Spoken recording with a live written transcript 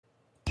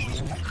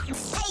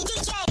Hey,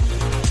 DJ.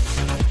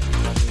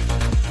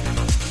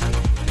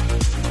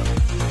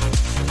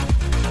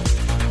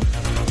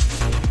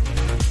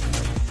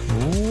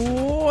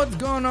 What's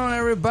going on,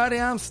 everybody?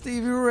 I'm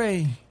Stevie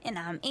Ray. And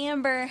I'm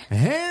Amber.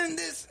 And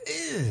this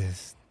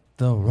is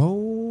the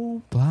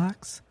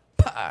Roblox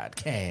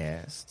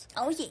Podcast.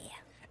 Oh, yeah.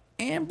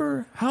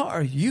 Amber, how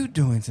are you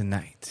doing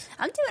tonight?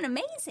 I'm doing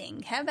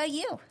amazing. How about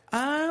you?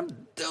 I'm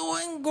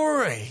doing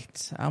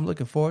great. I'm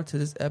looking forward to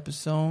this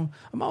episode.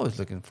 I'm always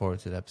looking forward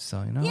to the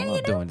episode. I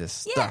love doing this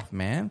stuff,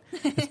 man.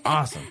 It's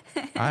awesome.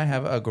 I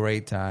have a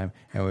great time,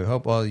 and we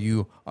hope all of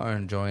you are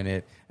enjoying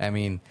it. I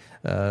mean,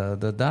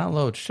 the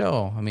download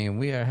show,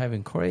 we are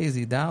having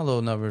crazy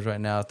download numbers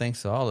right now,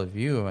 thanks to all of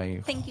you.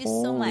 Thank you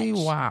so much.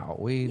 Wow.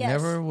 We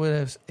never would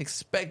have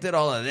expected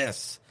all of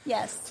this.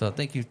 Yes. So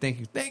thank you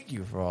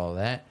for all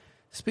that.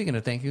 Speaking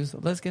of thank yous,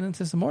 let's get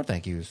into some more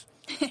thank yous.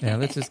 And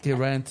let's just get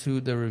right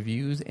into the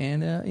reviews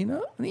and, an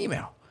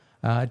email.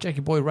 Jackie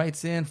Boy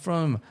writes in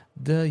from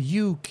the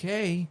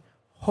UK.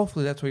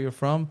 Hopefully that's where you're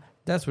from.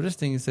 That's where this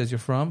thing says you're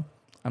from.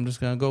 I'm just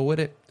going to go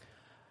with it.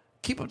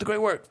 Keep up the great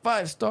work.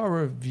 5-star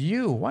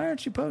review. Why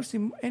aren't you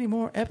posting any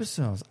more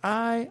episodes?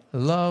 I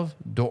love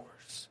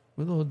doors.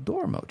 With a little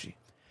door emoji.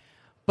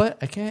 But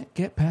I can't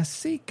get past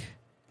Seek.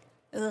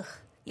 Ugh.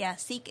 Yeah,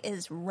 Seek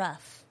is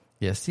rough.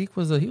 Yeah, Seek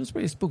was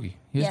pretty spooky.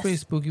 He was pretty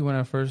spooky when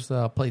I first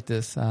played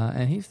this,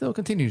 and he still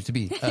continues to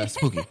be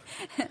spooky.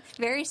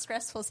 Very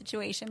stressful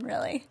situation,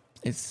 really.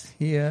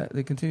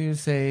 They continue to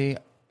say,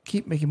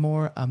 keep making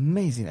more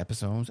amazing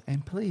episodes,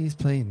 and please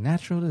play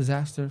Natural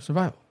Disaster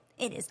Survival.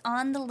 It is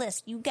on the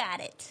list. You got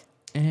it.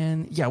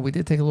 And yeah, we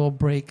did take a little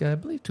break, I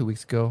believe 2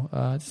 weeks ago.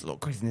 Just a little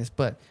craziness,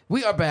 but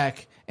we are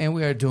back, and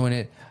we are doing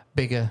it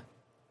bigger,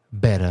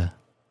 better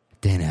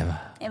than ever.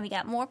 And we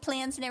got more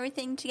plans and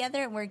everything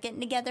together. We're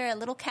getting together a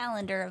little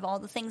calendar of all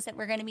the things that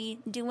we're going to be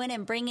doing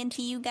and bringing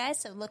to you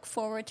guys. So look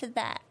forward to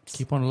that.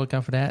 Keep on the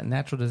lookout for that.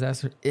 Natural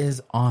Disaster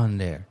is on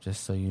there,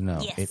 just so you know.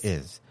 Yes. It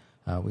is.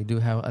 We do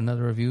have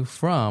another review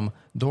from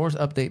Doors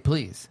Update,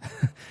 Please.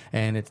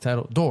 And it's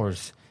titled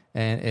Doors.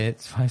 And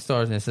it's 5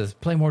 stars, and it says,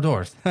 play more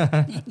Doors. You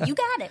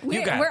got it.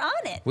 We're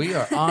on it. We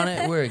are on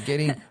it. We're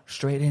getting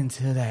straight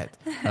into that.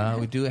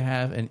 We do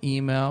have an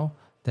email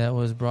that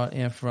was brought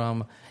in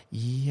from,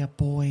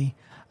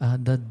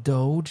 the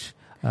Doge,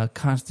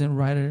 constant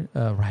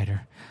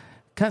writer,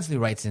 constantly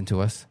writes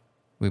into us.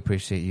 We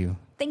appreciate you.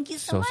 Thank you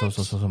so much.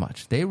 So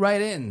much. They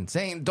write in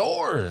saying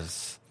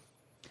Doors.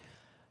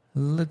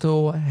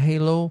 Little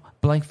halo,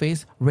 blank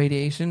face,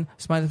 radiation,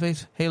 smiley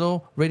face,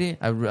 halo, radiation.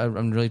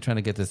 I'm really trying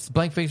to get this.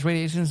 Blank face,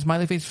 radiation,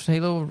 smiley face,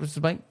 halo,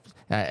 blank.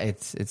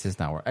 It's just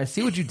not working. I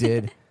see what you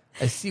did.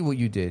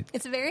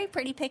 It's a very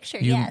pretty picture,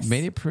 You yes.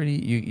 made it pretty.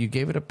 You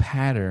gave it a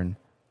pattern,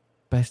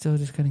 but I still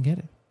just couldn't get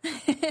it.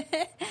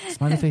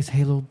 Smiley face,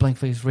 halo, blank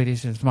face,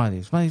 radiation, smiley.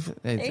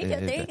 There you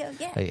go.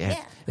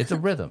 Yeah. It's a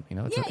rhythm,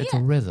 It's a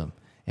rhythm,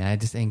 and I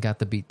just ain't got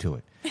the beat to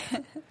it.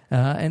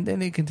 And then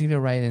they continue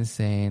to write in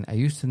saying, I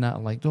used to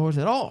not like Doors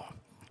at all,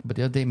 but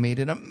the other day made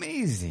it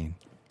amazing.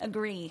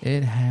 Agree.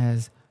 It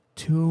has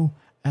 2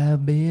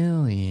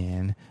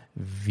 billion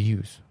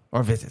views,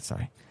 or visits,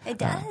 sorry. It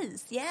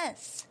does,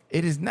 yes.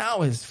 It is now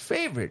his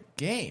favorite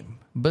game,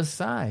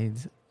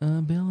 besides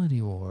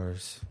Ability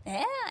Wars.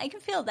 Yeah, I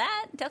can feel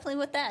that. Definitely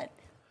with that.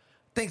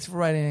 Thanks for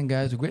writing in,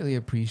 guys. We greatly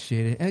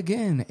appreciate it.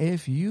 Again,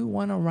 if you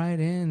want to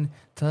write in,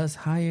 tell us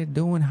how you're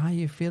doing, how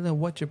you're feeling,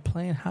 what you're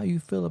playing, how you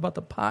feel about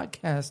the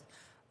podcast,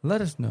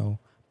 let us know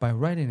by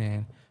writing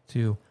in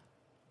to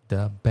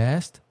the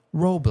best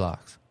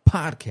Roblox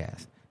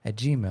podcast at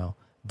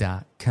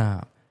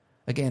gmail.com.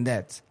 Again,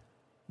 that's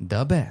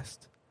the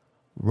best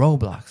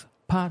Roblox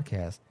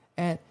podcast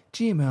at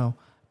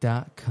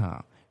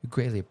gmail.com. We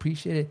greatly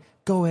appreciate it.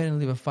 Go ahead and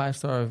leave a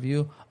 5-star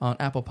review on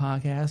Apple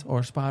Podcasts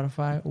or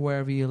Spotify,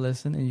 wherever you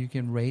listen, and you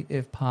can rate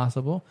if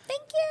possible.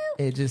 Thank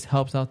you. It just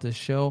helps out the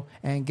show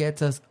and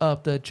gets us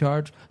up the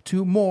charts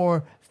to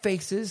more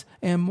faces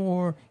and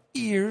more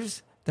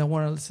ears that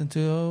want to listen to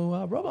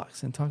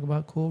Roblox and talk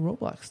about cool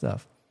Roblox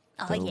stuff.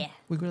 Oh, yeah.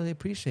 We really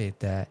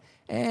appreciate that.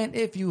 And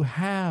if you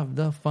have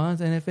the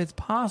funds and if it's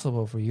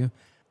possible for you,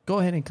 go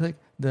ahead and click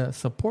the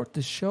support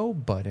the show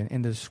button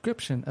in the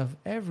description of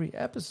every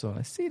episode.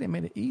 I see they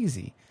made it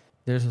easy.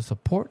 There's a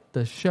support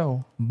the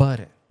show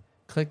button.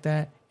 Click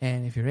that,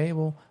 and if you're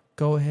able,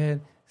 go ahead,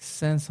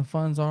 send some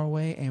funds our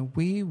way, and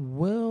we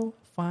will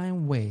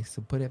find ways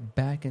to put it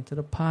back into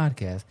the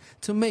podcast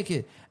to make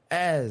it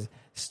as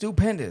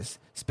stupendous,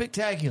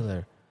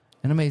 spectacular,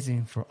 and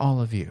amazing for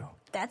all of you.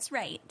 That's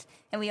right.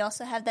 And we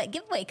also have that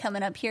giveaway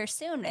coming up here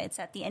soon. It's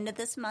at the end of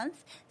this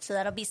month. So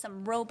that'll be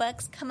some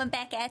Robux coming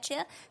back at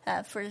you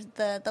for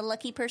the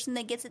lucky person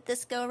that gets it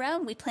this go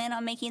around. We plan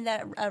on making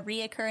that a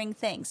reoccurring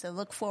thing. So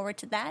look forward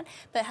to that.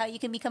 But how you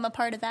can become a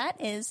part of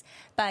that is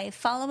by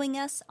following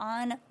us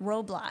on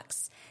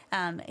Roblox.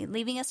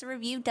 Leaving us a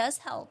review does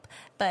help,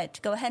 but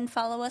go ahead and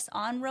follow us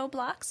on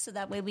Roblox so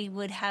that way we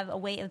would have a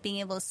way of being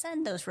able to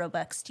send those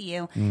Robux to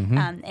you.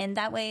 Mm-hmm. And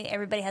that way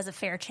everybody has a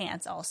fair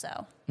chance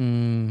also.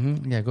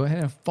 Mm-hmm. Yeah, go ahead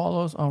and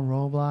follow us on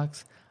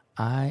Roblox.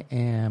 I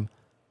am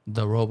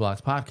the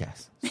Roblox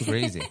podcast. Super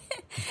easy.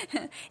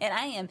 And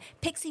I am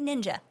Pixie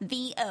Ninja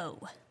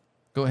VO.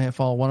 Go ahead,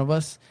 follow one of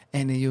us,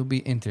 and then you'll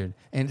be entered.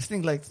 And it's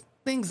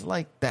things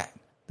like that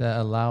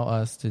allow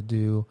us to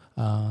do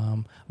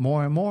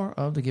more and more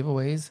of the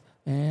giveaways,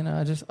 and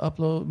just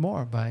upload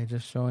more by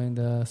just showing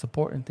the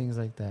support and things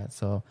like that.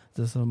 So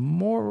the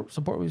more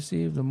support we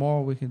receive, the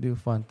more we can do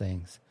fun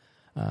things.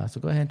 So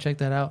go ahead and check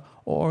that out,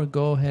 or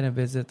go ahead and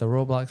visit the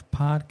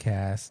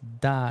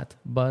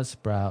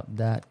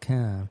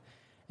robloxpodcast.buzzsprout.com.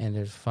 And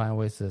there's fine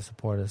ways to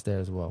support us there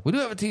as well. We do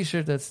have a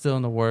T-shirt that's still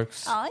in the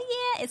works. Oh,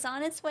 yeah. It's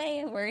on its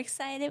way. We're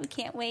excited. We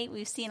can't wait.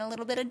 We've seen a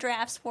little bit of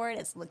drafts for it.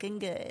 It's looking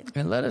good.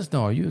 And let us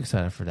know, are you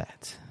excited for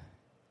that?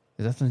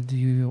 Is that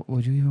something,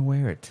 would you even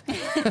wear it?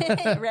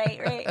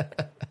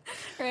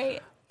 Right.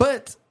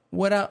 But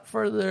without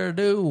further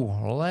ado,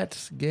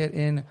 let's get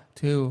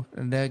into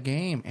the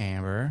game,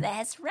 Amber.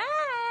 That's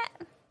right.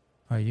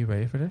 Are you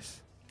ready for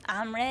this?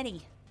 I'm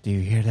ready. Do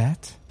you hear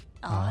that?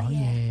 Oh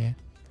yeah.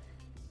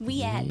 We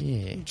Yeah.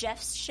 at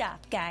Jeff's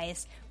shop,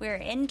 guys. We're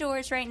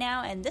indoors right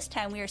now, and this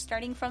time we are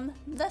starting from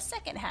the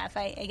second half,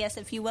 I guess,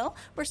 if you will.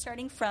 We're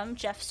starting from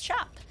Jeff's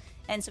shop.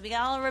 And so we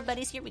got all of our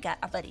buddies here. We got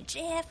our buddy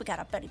Jeff, we got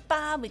our buddy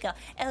Bob, we got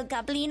El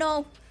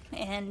Gablino,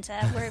 and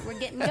we're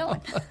getting going.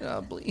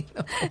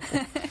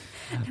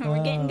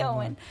 We're getting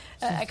going.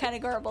 I kind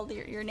of garbled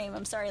your name.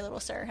 I'm sorry, little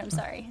sir. I'm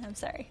sorry.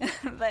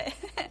 But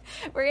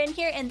we're in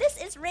here, and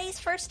this is Ray's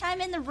first time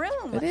in the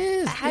room. It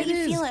is. How are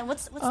you feeling?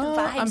 What's the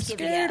vibes? I'm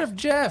scared of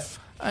Jeff.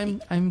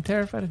 I'm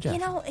terrified of Jeff. You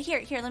know,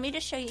 here. Let me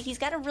just show you. He's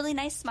got a really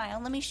nice smile.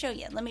 Let me show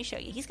you.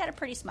 He's got a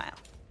pretty smile.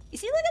 You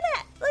see? Look at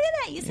that.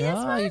 You see that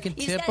smile? You can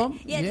tip him.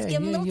 Yeah, just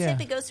give him a little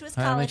tip. It goes to his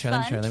college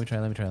fund. Let me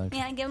try.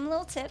 Yeah, give him a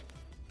little tip.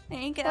 There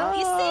you go. You see,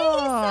 he's so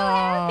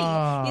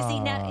happy. You see,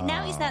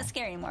 now he's not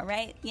scary anymore,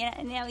 right? Yeah,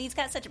 now he's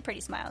got such a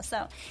pretty smile.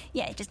 So,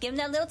 yeah, just give him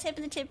that little tip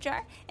in the tip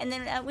jar. And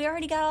then we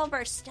already got all of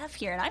our stuff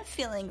here, and I'm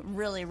feeling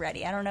really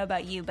ready. I don't know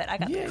about you, but I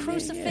got the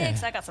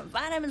crucifix, I got some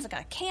vitamins, I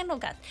got a candle,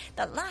 got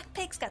the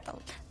lockpicks, got the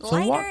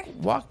lighter. So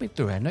walk me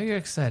through it. I know you're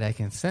excited. I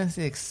can sense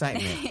the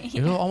excitement.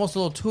 You're almost a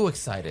little too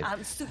excited.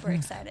 I'm super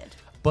excited.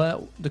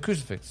 But the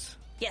crucifix.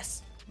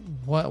 Yes.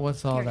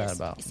 What's all Here it that is.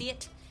 about? You see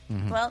it?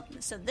 Mm-hmm. Well,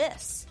 so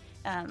this...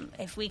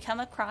 if we come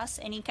across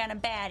any kind of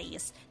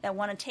baddies that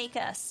want to take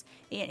us,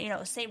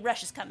 say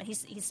Rush is coming,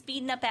 he's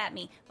speeding up at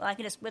me. Well, I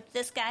can just whip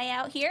this guy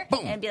out here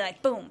and be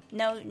like, boom,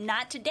 no,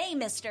 not today,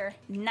 mister,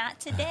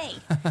 not today.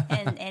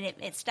 and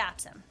it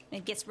stops him.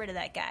 It gets rid of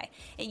that guy.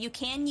 And you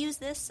can use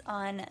this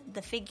on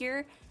the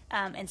figure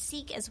and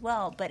Seek as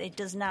well, but it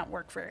does not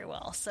work very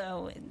well.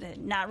 So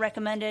not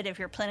recommended if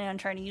you're planning on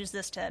trying to use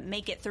this to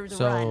make it through the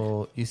run.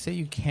 So you say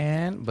you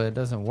can, but it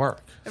doesn't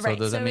work. Right.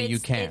 So does that mean you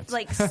can't? It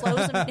like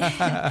slows them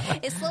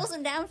it slows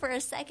them down for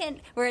a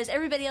second, whereas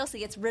everybody else, it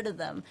gets rid of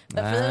them.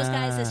 But for those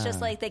guys, it's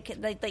just like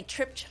they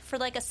tripped for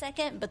like a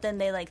second, but then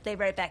they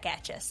right back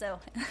at you. So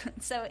kind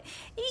of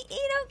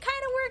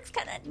works,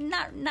 kind of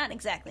not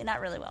exactly,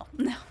 not really well.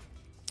 No.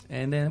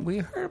 And then we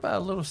heard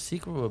about a little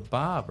secret with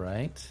Bob,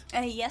 right?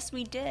 Yes,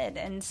 we did.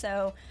 And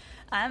so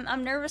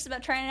I'm nervous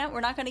about trying it out.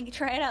 We're not going to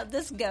try it out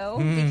this go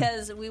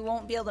because we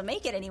won't be able to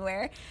make it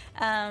anywhere.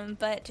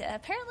 But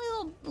apparently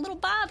little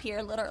Bob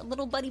here,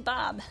 little buddy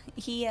Bob,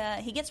 he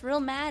gets real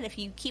mad if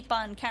you keep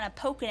on kind of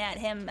poking at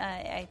him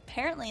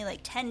apparently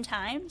like 10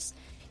 times.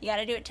 You got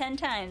to do it 10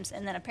 times.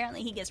 And then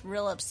apparently he gets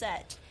real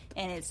upset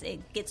and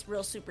it gets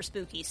real super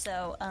spooky.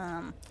 So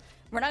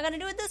we're not going to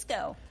do it this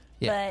go.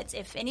 Yeah. But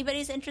if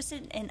anybody's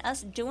interested in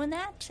us doing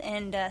that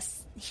and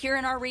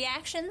hearing our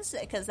reactions,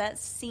 because that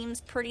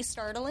seems pretty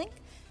startling,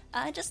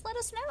 just let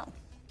us know.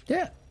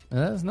 Yeah,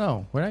 let us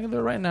know. We're not going to do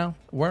it right now.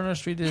 Word on the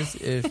street is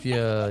if you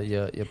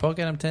poke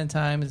at him 10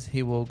 times,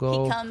 he will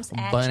go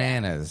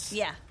bananas.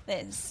 Yeah,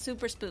 it's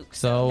super spook.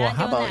 So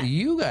how about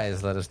you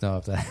guys let us know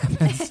if that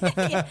happens?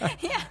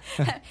 yeah,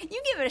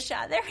 you give it a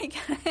shot. There we go.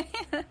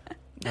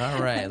 All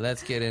right,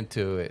 let's get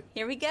into it.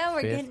 Here we go.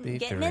 We're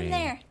getting in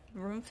there.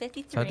 Room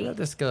 53. So I do have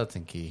the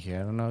skeleton key here.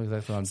 I don't know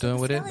exactly what I'm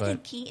doing with it, but the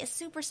skeleton key is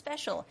super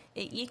special.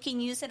 You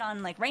can use it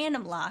on like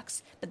random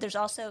locks, but there's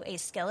also a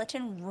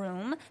skeleton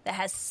room that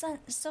has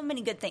so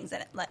many good things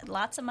in it,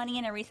 lots of money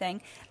and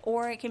everything.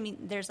 Or it can be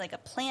there's like a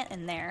plant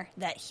in there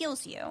that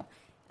heals you,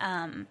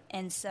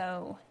 and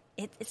so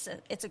it's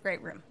a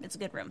great room. It's a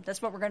good room.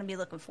 That's what we're going to be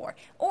looking for.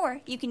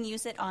 Or you can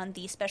use it on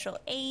the special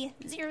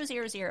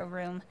A000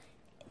 room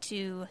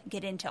to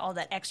get into all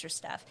that extra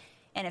stuff.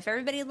 And if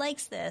everybody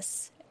likes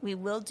this, we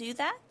will do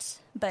that,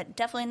 but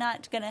definitely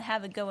not going to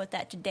have a go at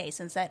that today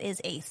since that is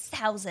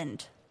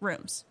 1,000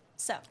 rooms.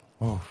 So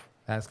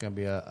that's going to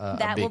be a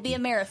that will be a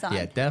marathon.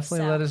 Yeah,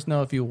 definitely let us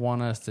know if you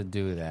want us to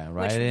do that.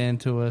 Write it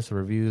into us,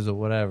 reviews or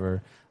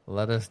whatever.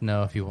 Let us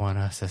know if you want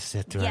us to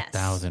sit through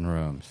 1,000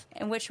 rooms.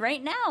 And which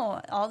right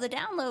now, all the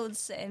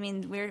downloads, I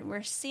mean,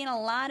 we're seeing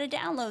a lot of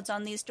downloads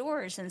on these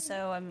doors. And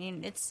so, I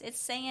mean, it's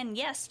saying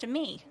yes to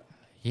me.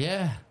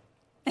 Yeah.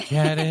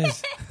 Yeah, it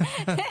is.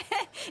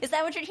 Is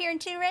that what you're hearing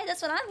too, Ray?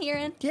 That's what I'm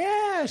hearing.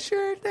 Yeah,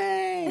 sure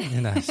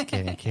thing. No, just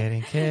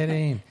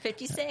kidding.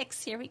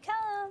 56, here we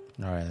come.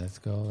 All right, let's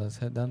go. Let's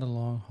head down the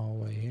long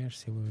hallway here.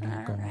 See what we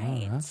got going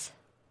on. Huh?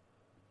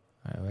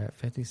 All right, we're at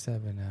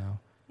 57 now.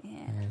 Yeah.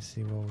 And let's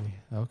see what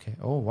we... Okay.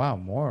 Oh, wow,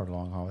 more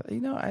long hallway. You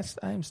know,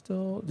 I'm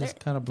still just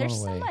kind of blown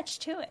away. There's so much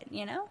to it,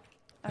 you know?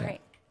 All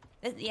right.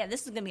 Yeah,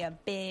 this is going to be a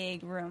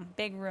big room.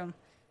 Big room.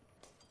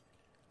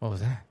 What was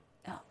that?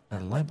 Oh, the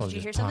light bulb did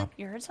you hear just something? popped.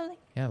 You heard something?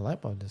 Yeah, the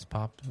light bulb just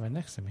popped right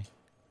next to me.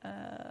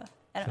 I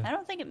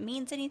don't think it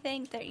means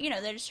anything.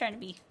 They're just trying to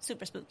be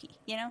super spooky,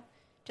 you know?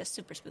 Just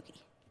super spooky.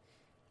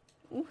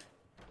 Ooh.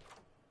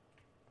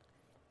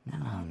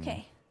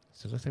 Okay.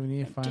 So it looks like we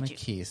need to find a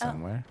key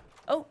somewhere.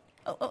 Oh,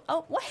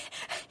 what?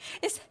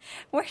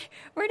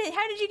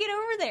 How did you get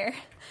over there?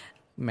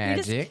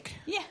 Magic.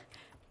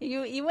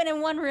 You went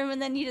in one room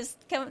and then you just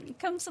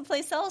come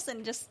someplace else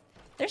and just,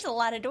 there's a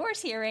lot of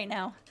doors here right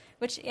now,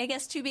 which I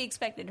guess to be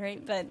expected,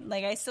 right? But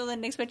like, I still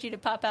didn't expect you to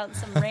pop out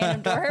some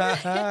random door.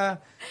 To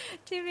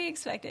be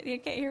expected.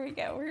 Okay, here we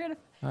go.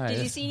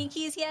 Did you see any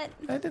keys yet?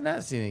 I did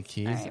not see any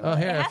keys. Right, well,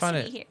 here, I found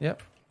it. Here.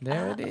 Yep.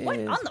 There it is. What?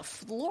 On the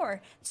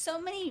floor. So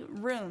many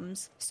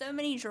rooms, so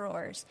many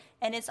drawers,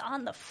 and it's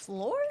on the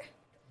floor?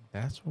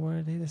 That's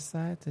where they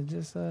decide to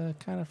just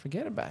kind of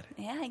forget about it.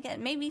 Yeah, I get.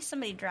 Maybe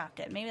somebody dropped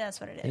it. Maybe that's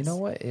what it is. You know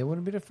what? It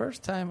wouldn't be the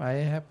first time I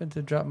happened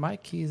to drop my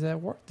keys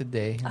at work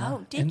today.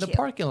 In the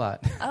parking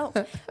lot. Oh,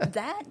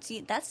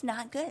 that's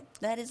not good.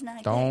 That is not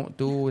good. Don't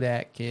do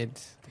that,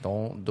 kids.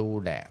 Don't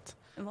do that.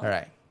 Well, all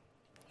right.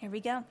 Here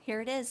we go.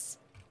 Here it is.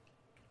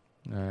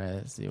 All right,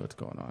 let's see what's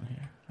going on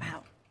here.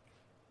 Wow.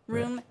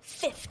 Room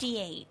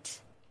 58.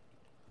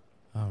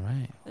 All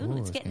right. Ooh,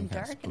 it's getting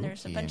dark, and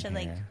there's a bunch of,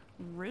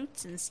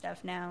 roots and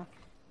stuff now.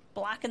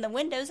 Blocking the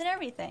windows and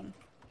everything.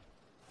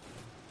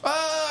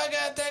 Oh, I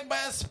got attacked by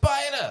a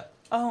spider.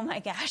 Oh, my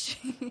gosh.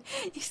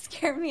 You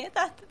scared me. I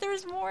thought that there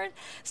was more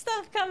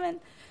stuff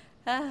coming.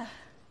 Okay.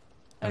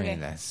 I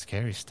mean, that's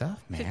scary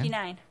stuff, man.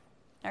 59.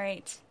 All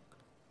right.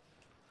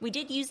 We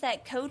did use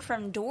that code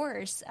from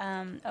Doors.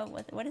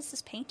 What is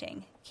this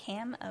painting?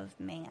 Cam of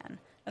Man.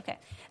 Okay.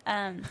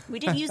 We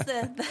did use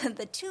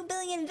the 2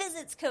 billion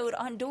visits code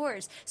on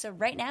Doors. So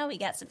right now we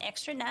got some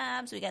extra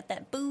knobs, we got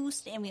that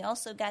boost, and we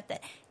also got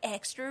that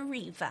extra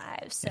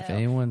revive. So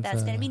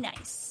that's going to be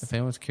nice. If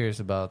anyone's curious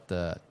about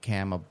the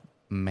Cam of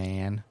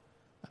Man,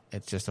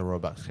 it's just a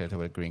Roblox character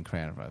with a green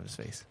crayon in front of his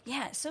face.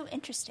 Yeah, so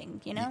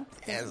interesting, you know?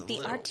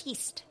 The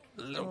artiste.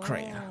 Little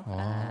crayon.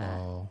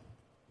 Oh.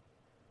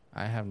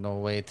 I have no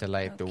way to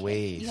light the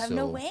way. You have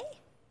no way?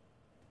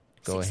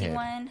 Go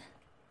 61. ahead.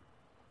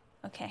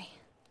 Okay.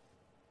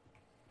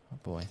 Oh,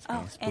 boy. It's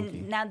getting spooky.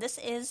 And now this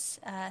is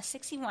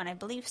 61. I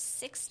believe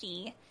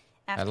 60.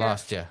 I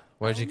lost you.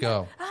 Where'd you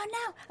go? Oh,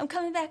 no. I'm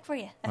coming back for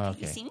you. Okay,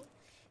 you see me?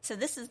 So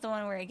this is the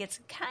one where it gets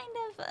kind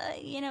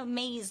of,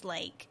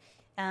 maze-like.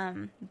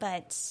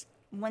 But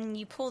when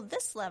you pull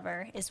this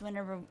lever is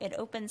whenever it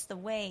opens the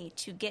way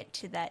to get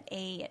to that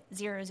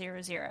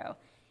A000.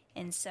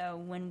 And so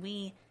when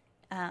we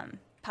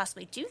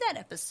possibly do that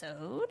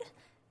episode,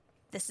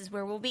 this is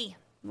where we'll be.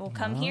 We'll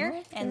come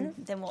here, and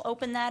then we'll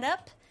open that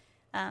up.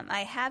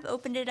 I have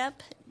opened it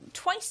up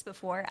twice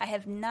before. I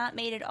have not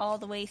made it all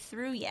the way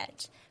through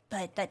yet.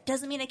 But that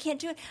doesn't mean I can't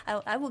do it.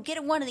 I will get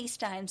it one of these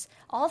times.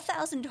 All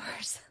 1,000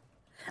 doors.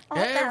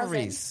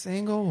 Every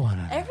single one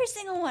of them. Every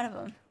single one of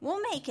them.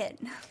 We'll make it.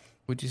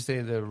 Would you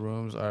say the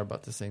rooms are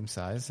about the same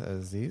size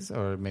as these?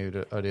 Or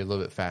maybe are they a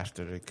little bit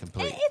faster to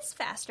complete? It's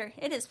faster.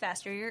 It is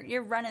faster.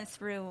 You're running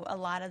through a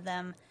lot of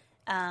them.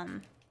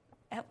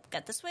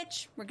 Got the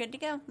switch. We're good to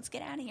go. Let's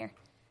get out of here.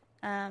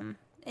 And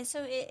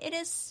so it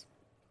is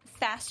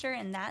faster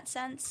in that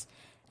sense.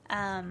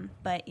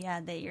 But yeah,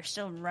 you're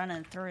still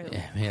running through.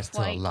 Yeah, I mean, it's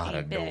still a lot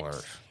of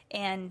doors.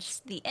 And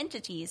the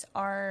entities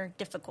are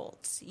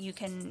difficult.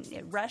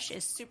 Rush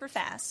is super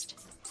fast.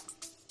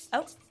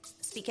 Oh,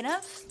 speaking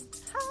of,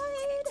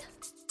 hide.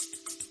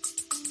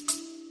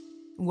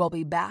 We'll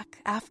be back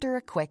after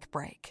a quick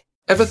break.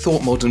 Ever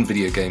thought modern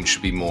video games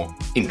should be more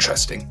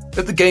interesting?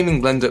 At the Gaming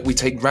Blender, we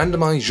take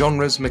randomized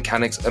genres,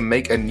 mechanics, and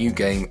make a new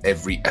game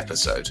every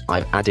episode.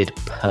 I've added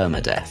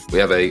permadeath. We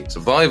have a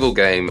survival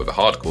game of a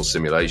hardcore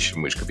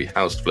simulation, which could be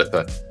House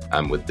Flipper,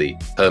 and with the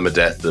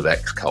permadeath of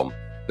XCOM.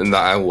 And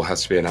that all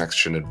has to be an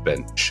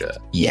action-adventure.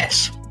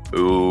 Yes.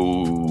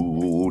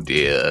 Oh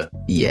dear.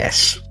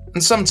 Yes.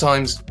 And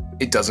sometimes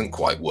it doesn't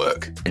quite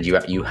work. And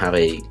you have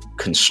a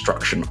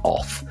construction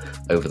off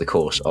over the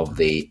course of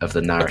the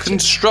narrative. A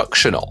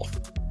construction off.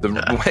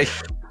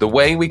 The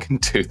way we can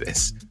do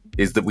this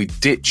is that we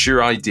ditch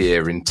your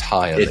idea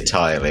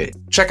entirely.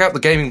 Check out the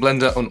Gaming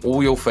Blender on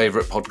all your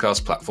favourite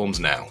podcast platforms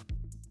now.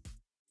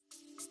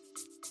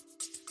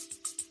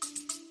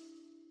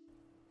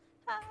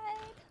 Hide.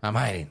 I'm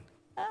hiding.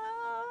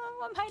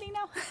 I'm hiding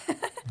now.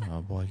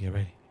 Oh boy, get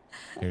ready.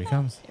 Here he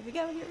comes. Here we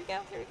go.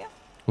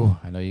 Ooh,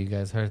 I know you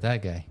guys heard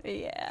that guy.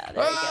 Yeah,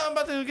 there we go. I'm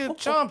about to get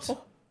chomped.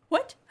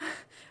 What?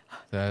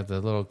 The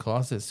little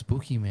closet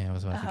spooky man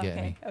was about to get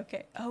me.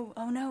 Okay.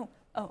 Oh no.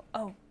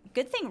 Oh.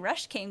 Good thing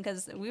Rush came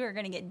because we were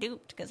going to get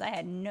duped because I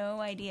had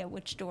no idea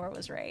which door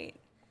was right.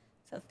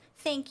 So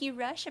thank you,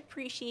 Rush.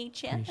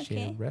 Appreciate you.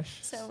 Appreciate okay. Rush.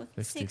 So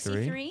 63.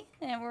 63,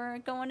 and we're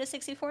going to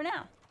 64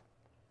 now.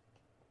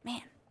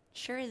 Man,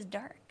 sure is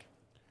dark.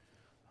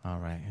 All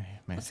right.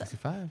 Man,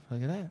 65.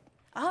 Look at that.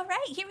 All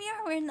right, here we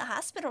are. We're in the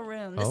hospital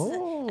room. This is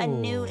a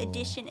new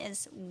addition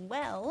as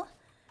well.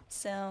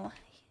 So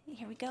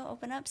here we go.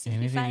 Open up. See if you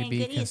Anything find to any be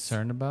goodies.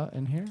 concerned about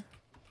in here?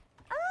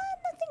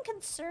 Nothing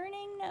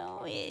concerning.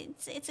 No,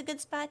 it's a good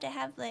spot to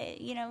have,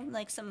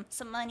 like some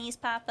monies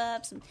pop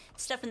up, some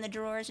stuff in the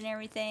drawers and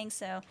everything.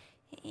 So,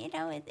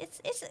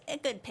 it's a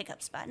good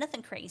pickup spot.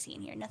 Nothing crazy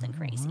in here. Nothing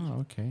crazy. Oh,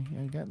 okay.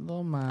 I got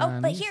little monies.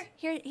 Oh, but here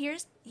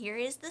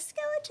is the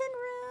skeleton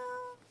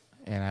room.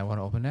 And I want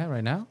to open that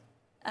right now?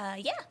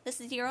 Yeah, this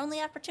is your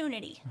only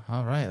opportunity.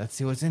 All right. Let's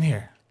see what's in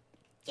here.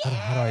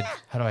 Yeah.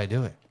 How do I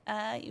do it?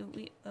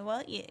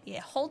 You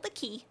hold the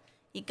key,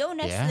 you go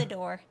next to the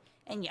door,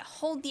 and you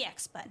hold the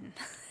X button.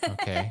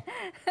 Okay.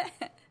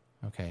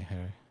 Okay.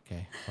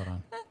 Okay. Hold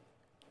on.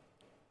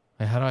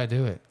 Hey, how do I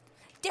do it?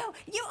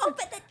 You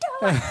open the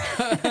door.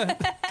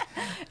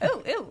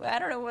 Ooh! I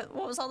don't know what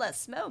was all that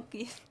smoke.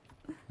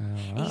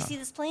 And you see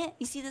this plant?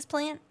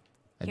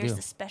 Here's do.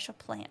 the special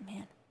plant,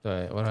 man.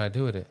 What do I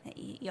do with it?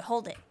 You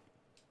hold it,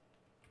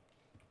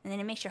 and then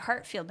it makes your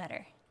heart feel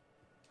better.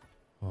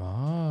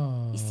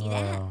 Wow. You see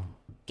that?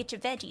 Get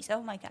your veggies.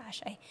 Oh my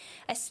gosh,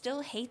 I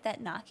still hate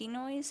that knocking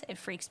noise. It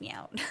freaks me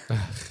out.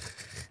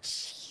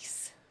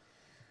 Jeez.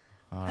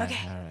 All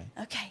right.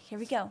 Okay, here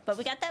we go. But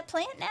we got that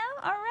plant now.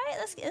 All right,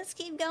 let's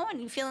keep going.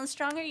 You feeling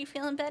stronger? You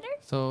feeling better?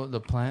 So the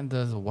plant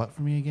does what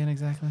for me again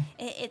exactly?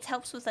 It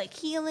helps with like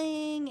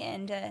healing,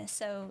 and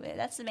so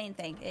that's the main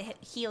thing. It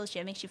heals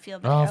you, it makes you feel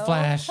better. Oh,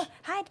 Flash!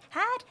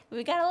 Hide!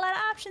 We got a lot of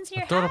options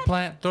here. Throw the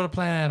plant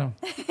at him.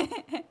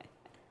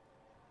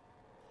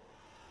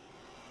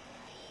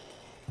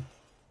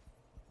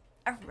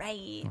 All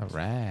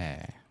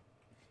right.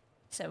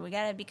 So we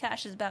gotta be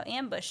cautious about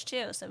ambush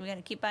too. So we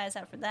gotta keep eyes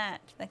out for that.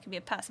 That could be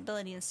a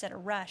possibility instead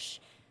of Rush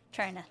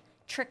trying to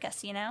trick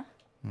us.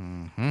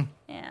 Mm-hmm.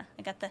 Yeah.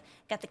 I got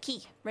the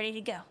key ready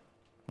to go.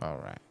 All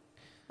right.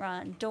 We're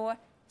on door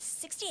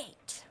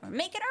 68. We're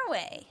making our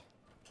way.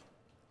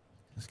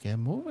 Let's get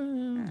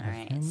moving. All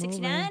right.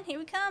 69. Here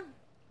we come.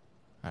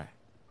 All right.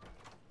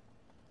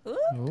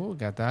 Ooh. Ooh,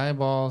 got the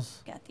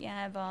eyeballs. Got the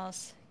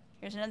eyeballs.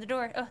 Here's another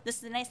door. Oh, this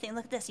is the nice thing.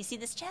 Look at this. You see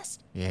this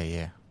chest? Yeah.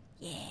 Yeah.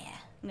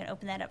 I'm going to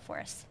open that up for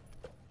us.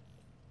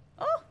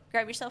 Oh,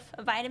 grab yourself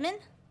a vitamin.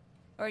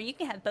 Or you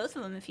can have both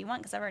of them if you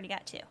want, because I've already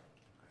got two.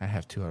 I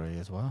have two already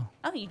as well.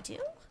 Oh, you do?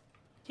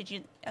 Did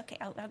you? Okay,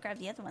 I'll grab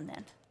the other one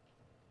then.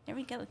 There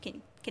we go.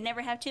 Can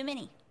never have too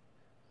many.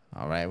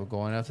 All right, we're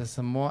going up to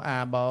some more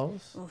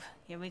eyeballs. Ooh,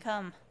 here we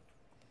come.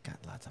 Got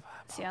lots of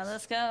eyeballs. See how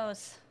this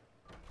goes.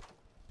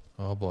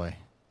 Oh, boy.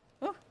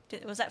 Ooh,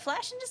 was that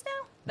flashing just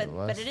now?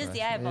 But it is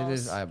the eyeballs. It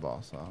is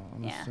eyeballs, so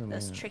I'm assuming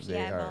those tricky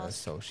they eyeballs. are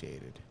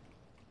associated.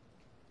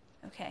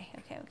 Okay.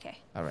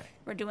 All right.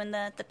 We're doing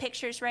the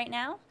pictures right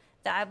now.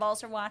 The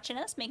eyeballs are watching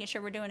us, making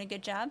sure we're doing a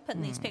good job,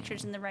 putting these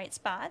pictures in the right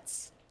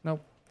spots.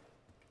 Nope.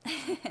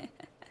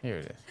 Here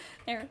it is.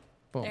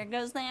 There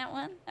goes that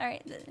one. All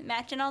right,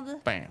 matching all the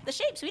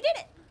shapes. We did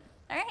it.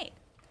 All right.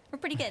 We're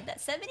pretty good.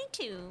 That's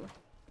 72.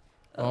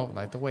 Oh,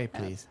 light the way,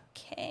 please.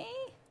 Okay.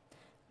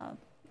 All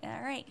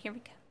right, here we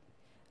go.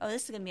 Oh,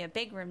 this is going to be a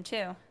big room,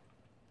 too.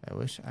 I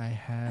wish I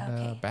had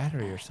a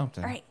battery or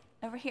something. All right,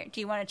 over here.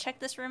 Do you want to check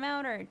this room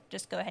out or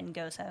just go ahead and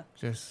go so?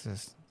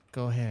 Just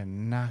go ahead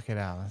and knock it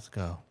out. Let's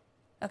go.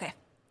 Okay.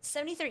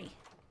 73.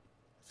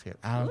 Let's get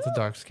out of the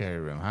dark, scary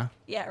room, huh?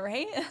 Yeah,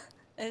 right?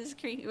 It is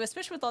creepy,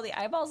 especially with all the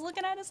eyeballs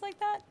looking at us like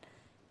that.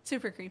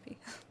 Super creepy.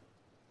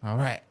 All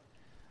right.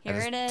 Here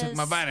it is. Took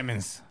my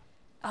vitamins.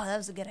 Oh, that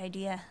was a good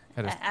idea.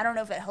 I don't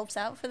know if it helps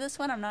out for this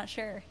one. I'm not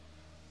sure.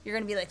 You're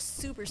going to be like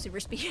super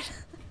speed.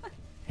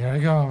 Here I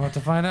go. I'm about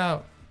to find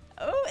out.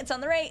 Oh, it's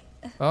on the right.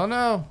 Oh,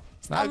 no.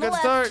 It's not a good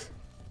start.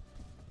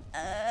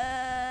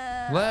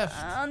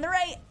 Left. On the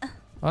right.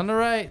 On the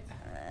right.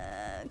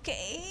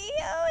 Okay.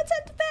 Oh, it's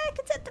at the back.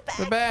 It's at the back.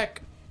 The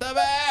back. The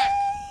back.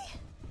 Yay!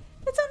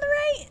 It's on the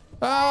right.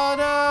 Oh,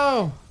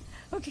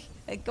 no. Okay.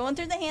 Going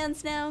through the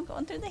hands now.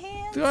 Going through the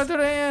hands. Going through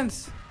the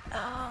hands.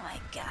 Oh, my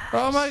gosh.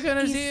 Oh, my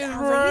goodness. He is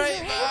right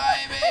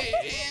behind me.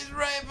 He's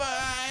right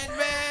behind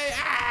me.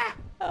 Ah!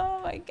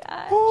 Oh, my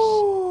gosh.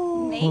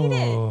 Ooh.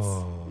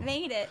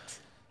 Made it.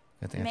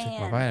 Good thing I took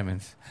my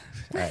vitamins.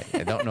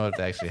 I don't know if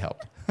that actually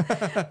helped.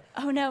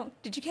 Oh, no.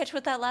 Did you catch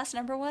what that last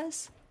number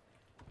was?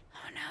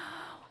 Oh,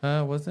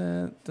 no.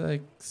 Wasn't it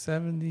like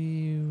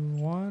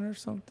 71 or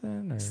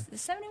something? Or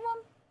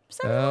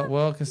 71?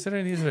 Well,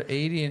 considering these are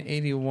 80 and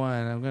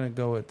 81, I'm going to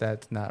go with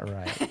that's not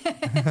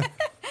right.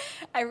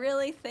 I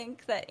really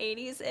think that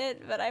 80's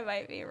it, but I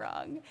might be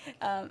wrong.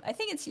 I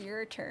think it's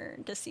your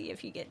turn to see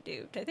if you get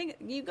duped. I think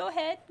you go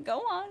ahead. Go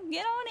on.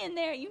 Get on in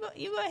there. You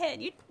go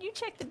ahead. You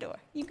check the door.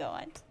 You go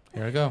on.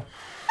 Here we go.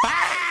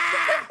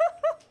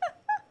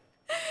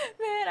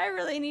 Man, I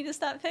really need to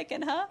stop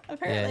picking, huh?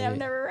 Apparently, I'm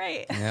never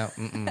right. Yeah.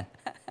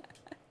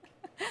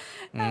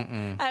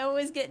 I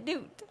always get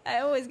duped.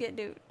 All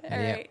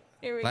right,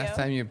 here we go. Last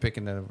time you were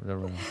picking the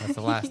room. That's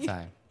the last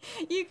time.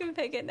 You can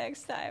pick it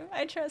next time.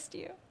 I trust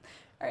you.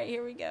 All right,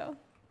 here we go.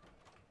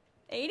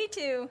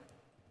 82.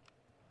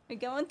 We're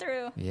going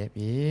through. Yep,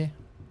 yeah.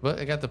 Well,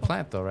 I got the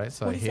plant though, right?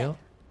 So I heal.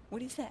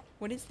 What is that?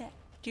 What is that?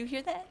 Do you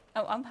hear that?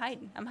 Oh, I'm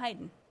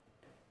hiding.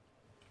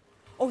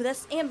 Oh,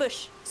 that's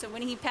ambush. So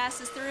when he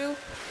passes through, you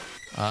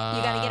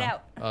gotta get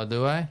out. Oh,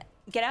 do I?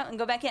 Get out and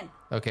go back in.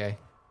 Okay.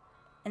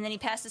 And then he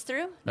passes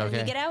through. And then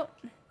you get out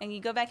and you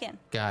go back in.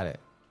 Got it.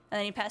 And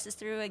then he passes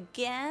through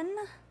again.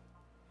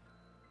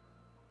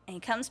 And he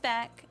comes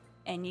back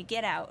and you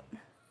get out.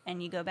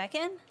 And you go back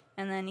in.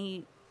 And then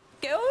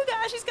oh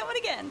gosh, he's coming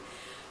again.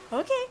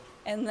 Okay.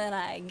 And then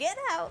I get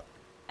out.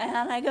 And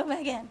I go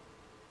back in.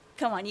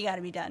 Come on, you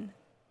gotta be done.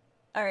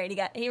 All right,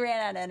 he ran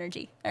out of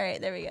energy. All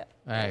right, there we go.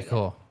 All right,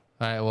 cool.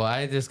 All right, well,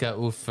 I just got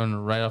oofed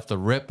from right off the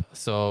rip,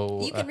 so...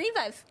 You can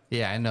revive.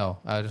 Yeah, I know.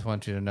 I just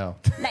want you to know.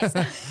 Nice.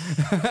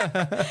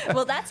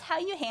 Well, that's how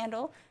you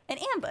handle an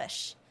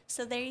ambush.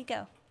 So there you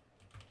go.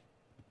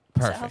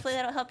 Perfect. So hopefully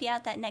that'll help you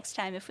out that next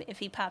time if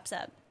he pops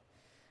up.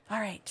 All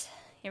right,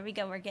 here we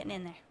go. We're getting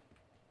in there.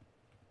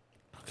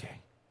 Okay.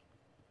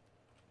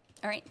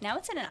 All right, now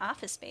it's in an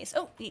office space.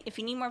 Oh, if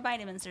you need more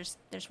vitamins,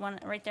 there's one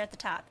right there at the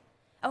top.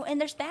 Oh,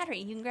 and there's battery.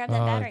 You can grab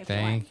that battery if you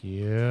want. Thank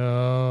you.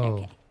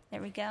 Okay,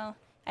 there we go.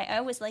 I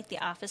always like the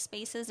office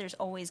spaces. There's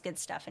always good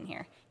stuff in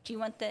here.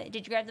 Did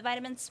you grab the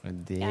vitamins? I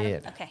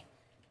did. Okay.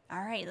 All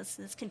right,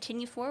 let's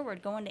continue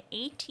forward. Going to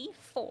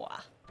 84.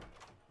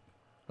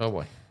 Oh,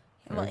 boy.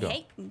 Well,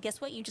 hey,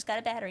 guess what? You just got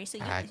a battery, so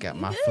I got you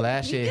my good.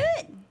 flashy. You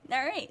good.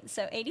 All right,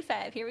 so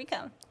 85. Here we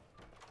come.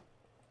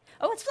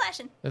 Oh, it's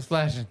flashing. It's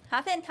flashing.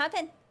 Hop in.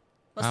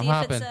 We'll I'm see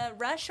hopping. if it's a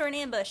rush or an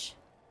ambush.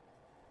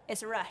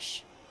 It's a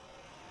rush.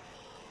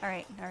 All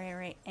right.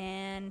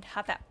 And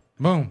hop out.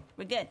 Boom.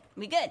 We good.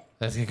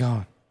 Let's get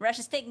going. Rush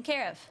is taken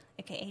care of.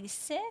 Okay,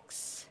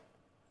 86.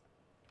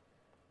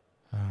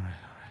 All right.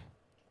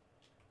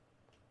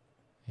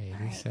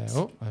 87. Right.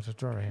 Oh, that's a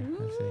drawer right here.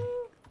 Let's see.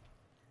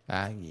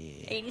 Ah,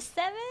 yeah.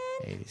 87.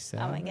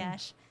 87. Oh my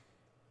gosh.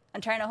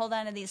 I'm trying to hold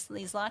on to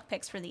these lock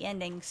picks for the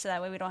ending so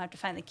that way we don't have to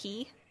find the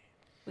key.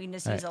 We can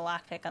just use a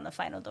lock pick on the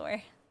final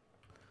door.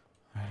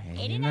 All right,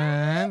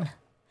 89.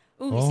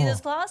 Ooh, you see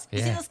those claws? You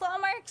see yeah. those claw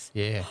marks?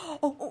 Yeah.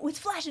 Oh, it's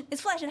flashing.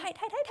 Hide.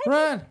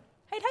 Run.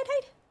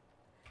 Hide.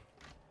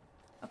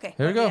 Okay,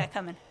 Here we go. We got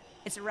coming.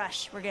 It's a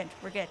rush. We're good.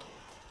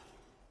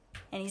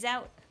 And he's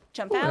out.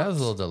 Jump Ooh, out. that was a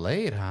little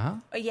delayed, huh?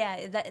 Oh,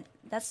 yeah,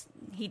 that's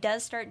he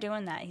does start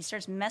doing that. He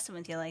starts messing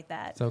with you like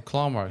that. So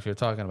claw marks, you're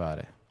talking about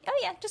it. Oh,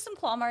 yeah, just some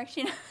claw marks,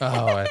 you know.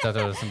 Oh, I thought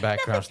there was some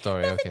background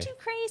story. Nothing Okay. too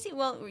crazy.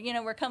 Well,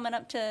 we're coming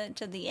up to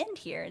the end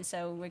here, and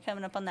so we're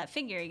coming up on that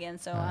figure again.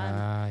 So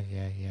Yeah.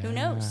 who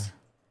knows?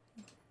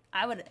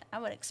 I would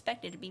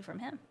expect it to be from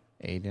him.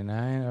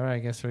 89. All right, I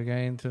guess we're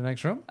going to the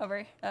next room.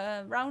 Over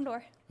round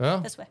door. Oh,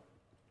 This way.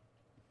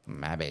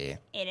 my bad.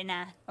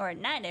 89 or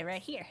 90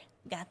 right here.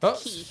 Got the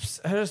key.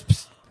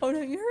 Psst. Oh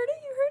no, you heard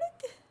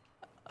it?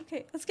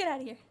 Okay, let's get out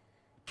of here.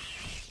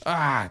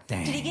 Ah,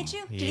 dang. Did he get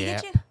you? Did he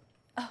Yep. get you?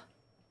 Oh.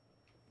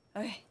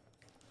 Okay.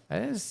 I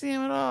didn't see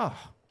him at all.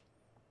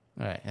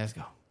 All right, let's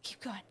go.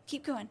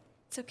 Keep going.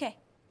 It's okay.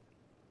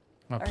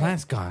 My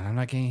plant's gone. I'm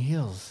not getting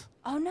heals.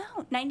 Oh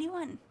no,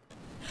 91.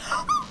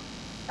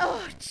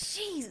 Oh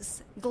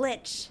jeez.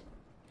 Glitch.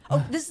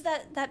 Oh, this is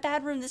that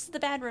bad room. This is the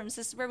bad rooms.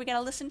 This is where we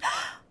gotta listen.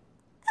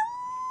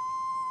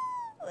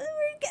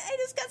 I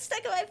just got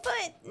stuck in my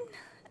foot.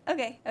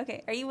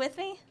 Okay. Are you with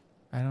me?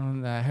 I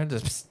heard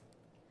this. Psst.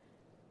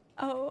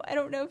 Oh, I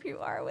don't know if you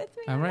are with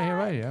me. I'm right here,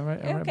 right here. I'm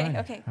right behind you.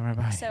 Okay. I'm right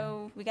behind you.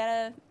 So we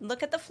gotta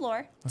look at the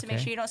floor to make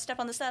Okay. sure you don't step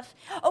on the stuff.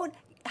 Oh,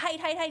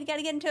 hide. You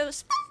gotta get into a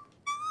spot.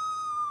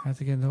 I have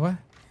to get into what?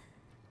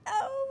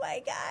 Oh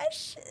my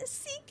gosh.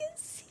 Seek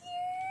is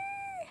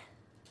here.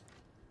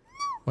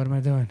 What am I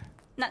doing?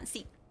 Not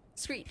Seek.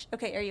 Screech.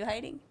 Okay, are you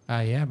hiding?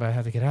 Yeah, but I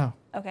have to get out.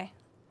 Okay.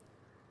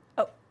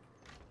 Oh.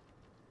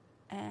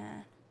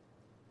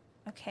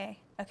 Okay.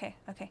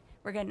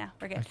 We're good now.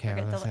 We're good. Okay,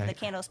 We're good. well, The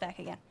candle's back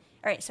again.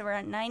 All right, so we're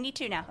on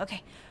 92 now.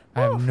 Okay.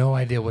 I have no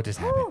idea what just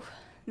happened. Whew.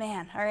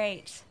 Man, all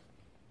right.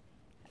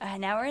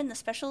 Now we're in the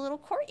special little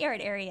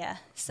courtyard area.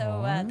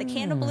 So the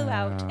candle blew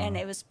out, and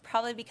it was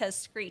probably because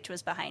Screech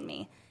was behind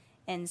me.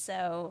 And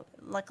so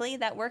luckily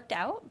that worked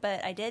out,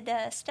 but I did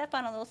step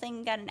on a little thing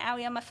and got an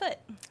owie on my foot.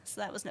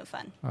 So that was no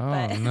fun.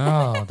 Oh,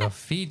 no, the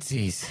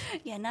feetsies.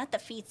 Yeah, not the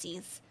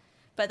feetsies.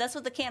 But that's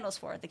what the candle's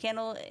for. The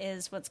candle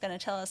is what's going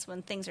to tell us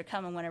when things are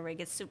coming whenever it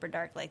gets super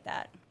dark like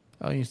that.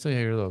 Oh, you still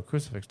have your little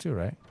crucifix too,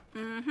 right?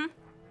 Mm-hmm.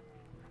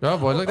 Oh,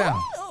 boy, look down.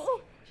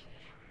 Oh.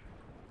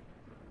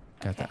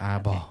 Got the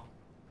eyeball.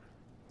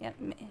 Yep.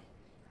 Good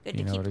You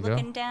to know keep where to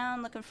looking go?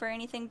 down, looking for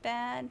anything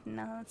bad.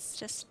 No, it's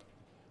just...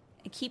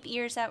 And keep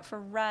ears out for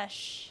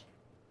Rush.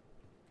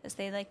 Because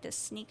they like to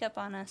sneak up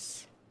on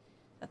us.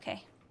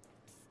 Okay.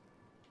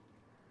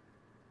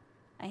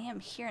 I am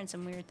hearing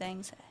some weird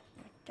things.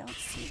 I don't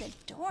see the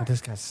door. I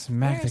just got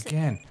smacked Where is it?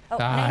 again. Oh,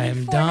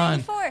 I'm 94, done.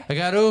 94. I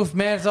got oof,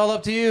 man. It's all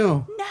up to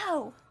you.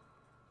 No.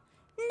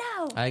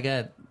 I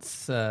got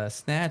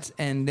snatched,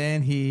 and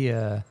then he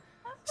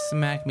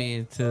smacked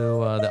me to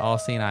the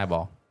all-seeing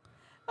eyeball.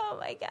 Oh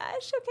my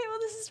gosh. Okay, well,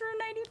 this is room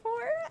 94.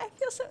 I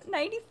feel so...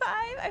 95.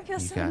 I feel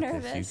so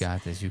nervous. You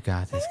got this. You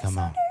got this. Come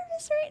on. I'm so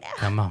nervous right now.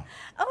 Come on.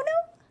 Oh,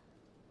 no.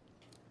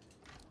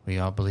 We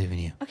all believe in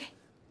you. Okay.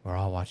 We're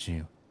all watching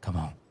you. Come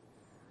on.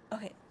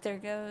 Okay, there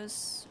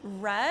goes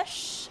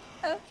Rush.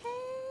 Okay.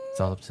 It's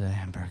all up to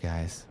Amber,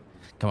 guys.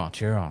 Come on,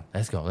 cheer on.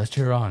 Let's go. Let's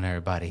cheer on,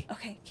 everybody.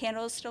 Okay,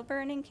 candle is still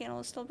burning. Candle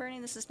is still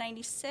burning. This is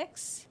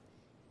 96.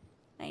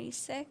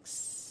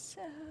 96.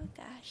 Oh,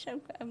 gosh.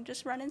 I'm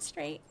just running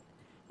straight.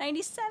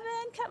 97.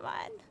 Come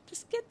on.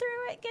 Just get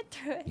through it. Get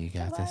through it. You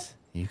got this.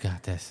 You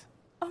got this.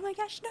 Oh, my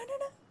gosh. No.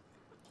 Oh,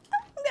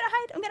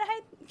 I'm going to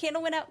hide.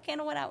 Candle went out.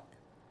 Candle went out.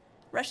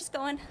 Rush is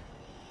going.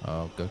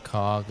 Oh, good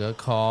call. Good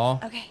call.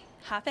 Okay,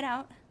 hopping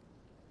out.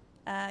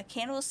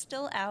 Candle is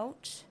still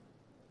out.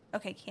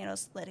 Okay,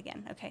 candle's lit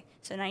again. Okay,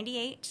 so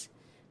 98.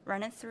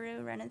 Running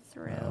through.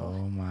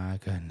 Oh, my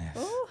goodness.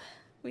 Ooh,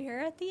 we are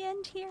at the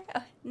end here.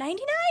 Oh,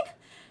 99.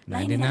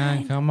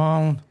 99. Come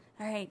on.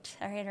 All right.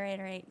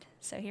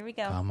 So here we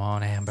go. Come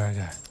on,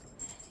 Hamburger.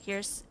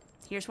 Here's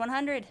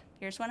 100.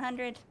 Here's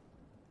 100.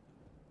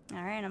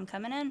 All right, I'm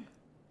coming in.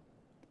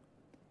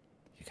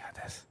 You got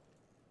this.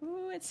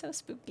 Ooh, it's so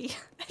spooky.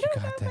 I You don't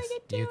know got if I this. can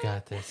do You it.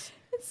 got this.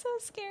 It's so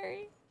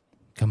scary.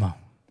 Come on.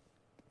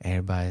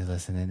 Everybody's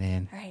listening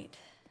in. All right.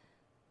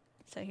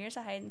 So here's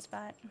a hiding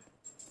spot.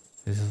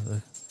 This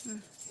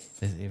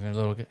is even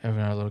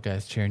our little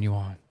guy's cheering you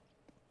on.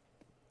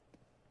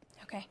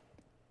 Okay.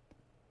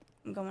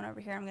 I'm going over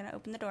here. I'm going to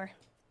open the door.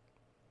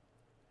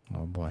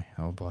 Oh boy.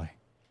 I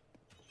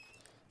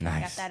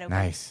Nice. got that open.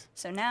 Nice.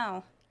 So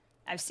now,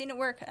 I've seen it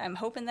work. I'm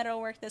hoping that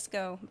it'll work this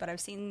go, but I've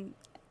seen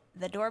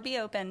the door be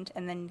opened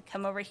and then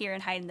come over here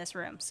and hide in this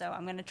room. So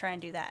I'm going to try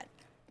and do that.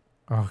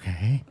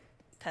 Okay.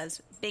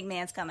 Because big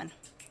man's coming.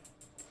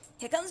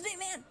 Here comes big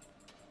man.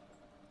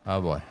 Oh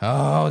boy.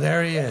 Oh,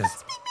 there he is.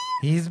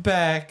 He's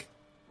back.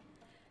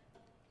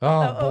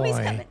 Oh, boy. Oh, he's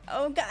coming.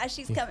 Oh, gosh,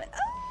 he's coming.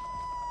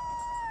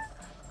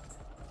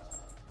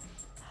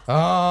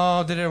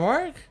 Oh, did it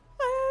work?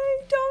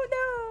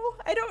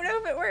 I don't know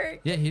if it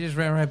worked. Yeah, he just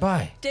ran right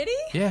by. Did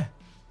he? Yeah.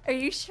 Are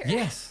you sure?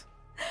 Yes.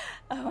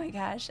 Oh, my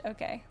gosh.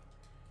 Okay.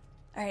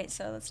 All right,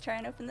 so let's try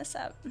and open this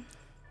up.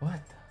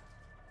 What?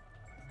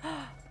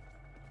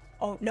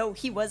 Oh, no,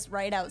 he was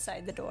right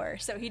outside the door.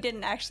 So he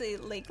didn't actually,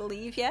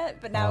 leave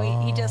yet, but now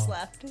he just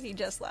left. He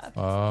just left.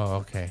 Oh,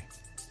 okay.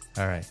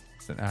 All right.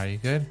 So now are you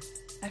good?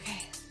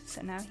 Okay,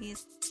 so now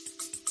he's...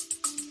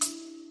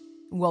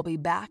 We'll be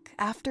back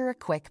after a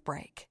quick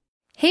break.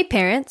 Hey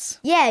parents,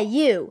 Yeah,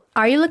 you.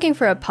 are you looking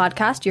for a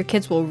podcast your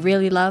kids will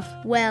really love?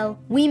 Well,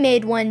 we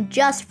made one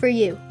just for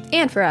you.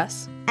 And for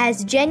us.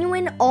 As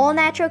genuine,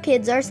 all-natural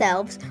kids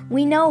ourselves,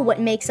 we know what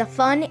makes a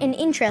fun and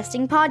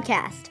interesting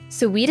podcast.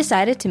 So we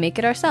decided to make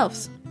it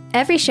ourselves.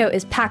 Every show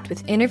is packed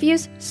with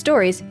interviews,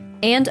 stories,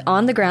 and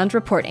on-the-ground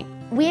reporting.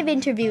 We have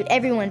interviewed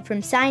everyone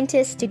from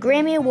scientists to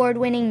Grammy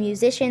Award-winning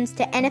musicians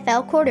to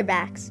NFL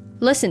quarterbacks.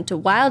 Listen to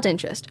Wild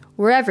Interest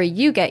wherever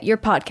you get your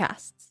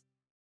podcasts.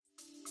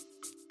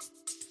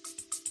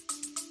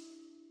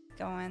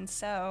 going.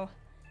 So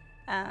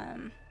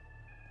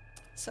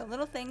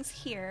little things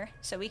here.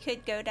 So we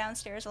could go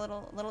downstairs. A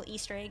little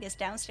Easter egg is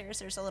downstairs.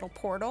 There's a little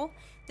portal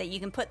that you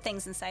can put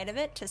things inside of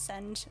it to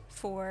send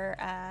for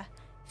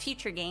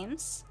future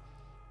games.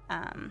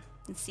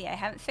 Let's see. I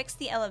haven't fixed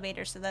the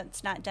elevator, so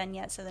that's not done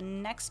yet. So the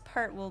next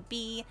part will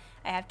be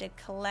I have to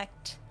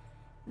collect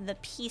the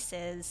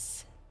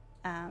pieces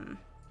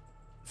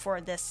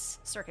for this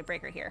circuit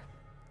breaker here.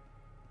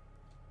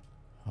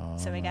 Oh,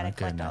 So we got to my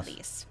collect all goodness.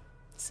 these.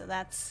 So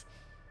that's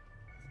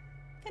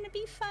going to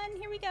be fun.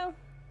 Here we go.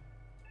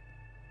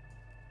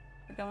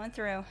 We're going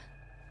through.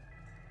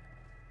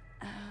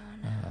 Oh,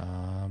 no.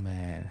 Oh,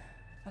 man.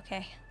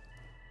 Okay.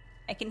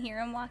 I can hear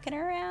him walking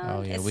around.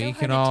 Oh, yeah. It's We so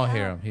can hard to all tell.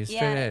 hear him. He's straight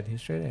ahead.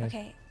 He's straight ahead.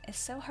 Okay. It's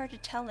so hard to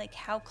tell,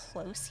 how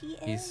close he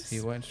is.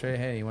 He went straight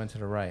ahead. He went to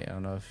the right. I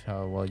don't know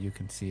how well you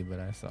can see, but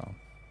I saw him.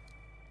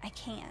 I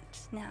can't.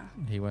 No.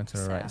 He went to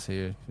the right,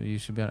 so you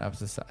should be on the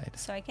opposite side.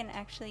 So I can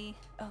actually...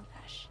 Oh,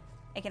 gosh.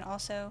 I can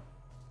also...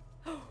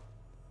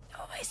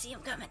 Oh, I see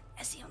him coming.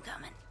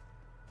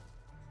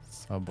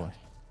 Oh, boy.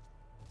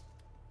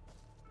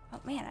 Oh,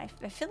 man.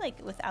 I feel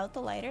like without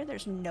the lighter,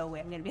 there's no way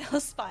I'm going to be able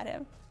to spot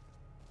him.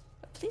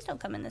 But please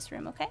don't come in this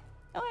room, okay?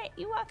 All right.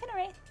 You walking all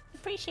right.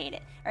 Appreciate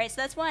it. All right.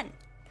 So that's one.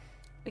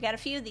 We got a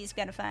few of these we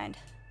got to find.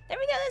 There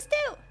we go. That's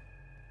two.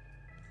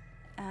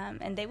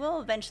 And they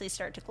will eventually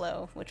start to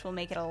glow, which will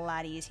make it a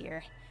lot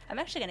easier. I'm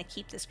actually going to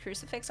keep this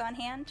crucifix on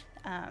hand,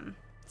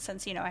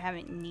 since, I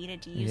haven't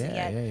needed to use it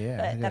yet. Yeah.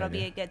 But Good that'll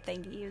idea. be a good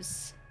thing to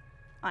use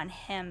on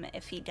him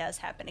if he does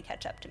happen to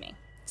catch up to me.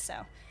 So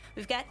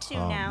we've got two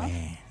now.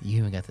 Man. You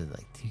even got the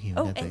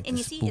And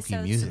you see, spooky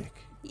so music.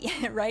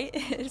 Yeah, right?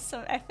 It's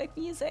some epic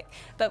music.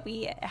 But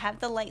we have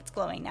the lights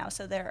glowing now,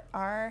 so there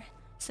are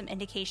some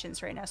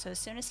indications right now. So as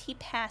soon as he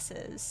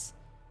passes,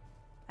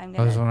 I'm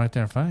Oh, there's one gonna... right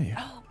there in front of you.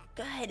 Oh,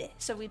 good.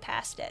 So we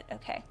passed it.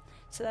 Okay.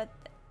 So that,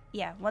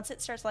 yeah, once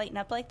it starts lighting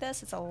up like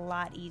this, it's a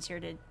lot easier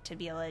to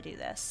be able to do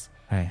this.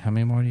 All right, how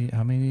many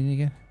do you need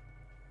again?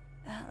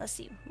 Let's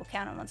see. We'll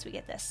count them once we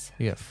get this.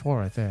 You got 4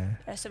 right there.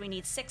 So we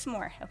need 6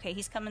 more. Okay,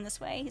 he's coming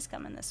this way. He's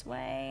coming this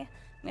way.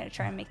 I'm going to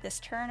try and make this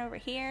turn over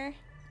here.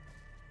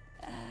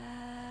 There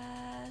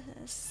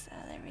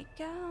we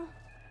go.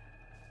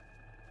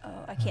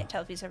 Oh, I can't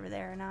tell if he's over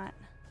there or not.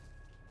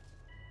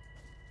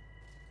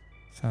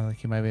 Sounds like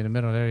he might be in the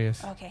middle. There he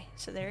is. Okay,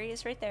 so there he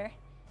is right there.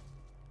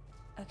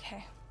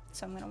 Okay,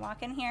 so I'm going to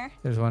walk in here.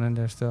 There's one in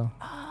there still.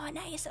 Oh,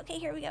 nice. Okay,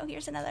 here we go.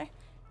 Here's another.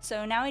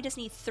 So now I just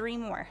need 3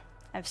 more.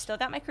 I've still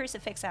got my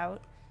crucifix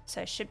out,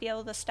 so I should be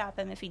able to stop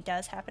him if he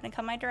does happen to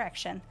come my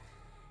direction.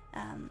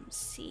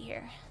 See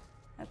here.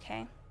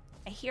 Okay.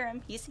 I hear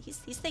him. He's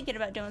thinking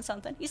about doing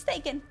something. He's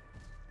thinking.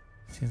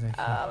 Seems like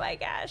Oh my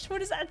gosh,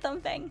 what is that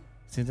thumping?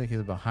 Seems like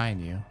he's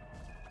behind you.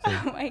 So,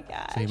 oh my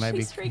gosh, so he might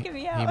he's be freaking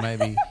me out. He might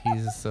be.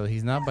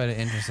 He's not by the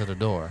entrance of the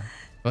door.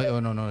 Oh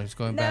no, he's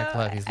going back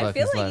left. He's left.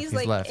 I feel He's like left. he's He's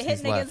like left. hitting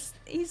He's left. against.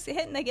 He's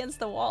hitting against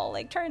the wall,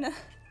 like trying to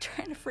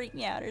freak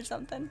me out or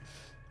something.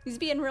 He's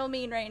being real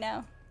mean right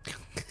now.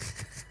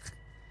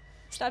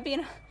 Stop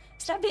being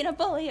a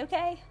bully,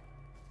 okay?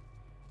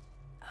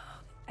 Oh,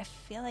 I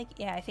feel like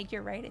I think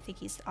you're right. I think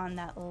he's on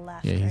that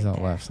left. Yeah, he's right on the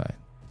there. left side.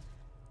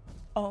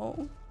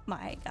 Oh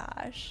my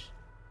gosh.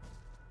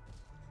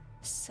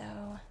 So,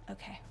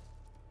 okay.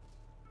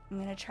 I'm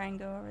going to try and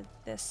go over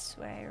this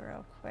way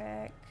real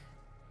quick.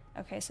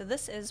 Okay, so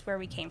this is where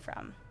we came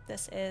from.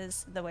 This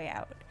is the way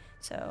out.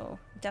 So,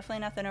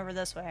 definitely nothing over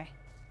this way.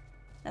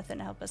 Nothing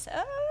to help us.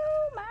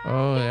 Oh my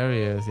Oh, there he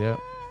is. Yep.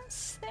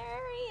 goodness. There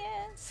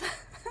he is.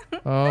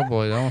 Oh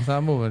boy, don't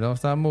stop moving. Don't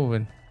stop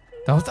moving.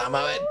 Don't stop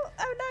moving.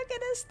 I'm not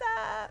going to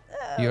stop.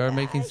 Oh, You are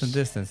making some gosh.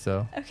 distance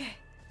though. Okay.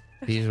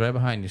 He's right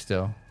behind you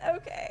still.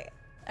 Okay.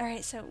 All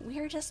right, so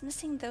we're just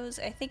missing those.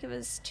 I think it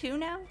was 2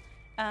 now.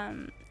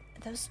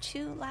 Those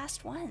 2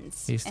 last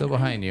ones. He's still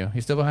behind you.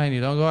 He's still behind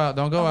you. Don't go out.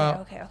 Don't go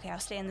out. Okay. I'll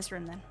stay in this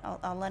room then.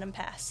 I'll let him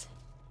pass.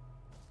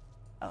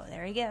 Oh,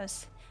 there he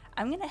goes.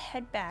 I'm gonna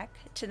head back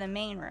to the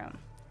main room.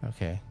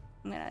 Okay.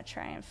 I'm gonna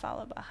try and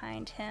follow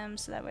behind him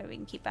so that way we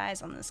can keep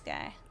eyes on this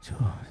guy.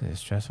 It's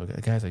stressful,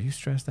 guys. Are you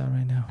stressed out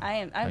right now? I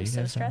am. I'm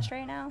so stressed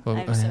right now. Well,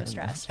 I'm so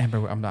stressed.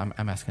 Amber,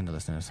 I'm asking the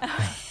listeners.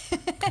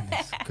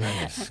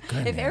 Goodness.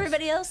 If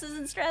everybody else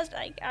isn't stressed,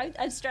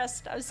 I'm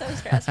stressed. I'm so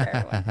stressed for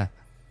everyone.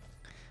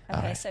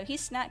 Okay, right. so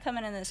he's not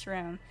coming in this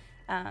room.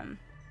 Let's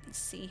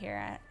see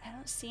here. I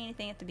don't see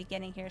anything at the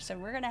beginning here, so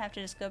we're gonna have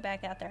to just go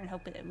back out there and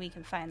hope that we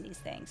can find these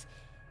things.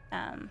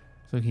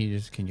 So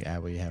can you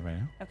add what you have right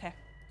now? Okay,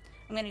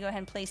 I'm gonna go ahead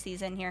and place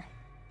these in here.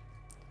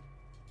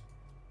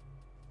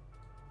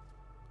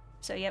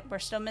 So yep, we're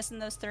still missing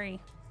those 3.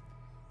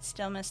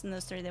 Still missing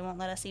those 3. They won't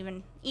let us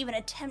even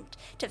attempt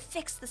to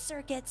fix the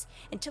circuits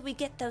until we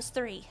get those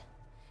 3,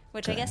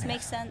 which I guess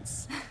makes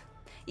sense.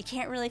 You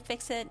can't really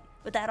fix it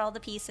without all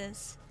the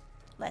pieces.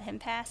 Let him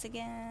pass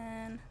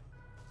again.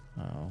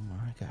 Oh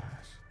my gosh.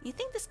 You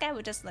think this guy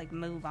would just like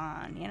move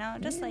on,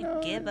 just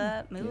give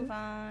up, move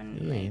on.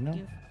 Yeah,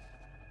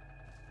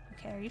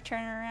 Okay, are you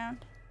turning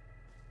around?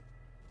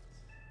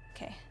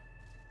 Okay.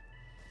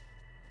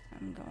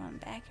 I'm going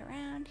back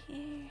around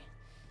here.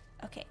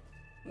 Okay.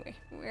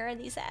 Where are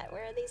these at?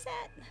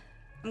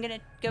 I'm gonna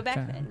go back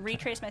and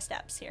retrace my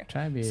steps here.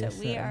 Try and be so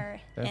we are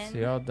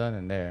you're all done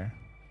in there.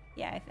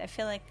 Yeah, I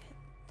feel like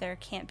there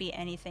can't be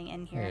anything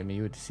in here. Yeah, I mean,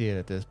 you would see it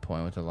at this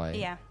point with the light.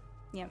 Yeah.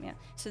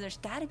 So there's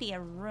got to be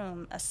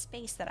a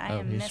space that I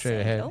am he's missing. straight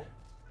ahead. Oh.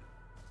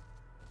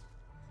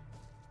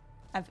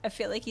 I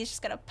feel like he's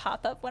just gonna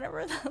pop up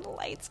whenever the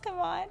lights come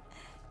on.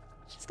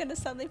 Just gonna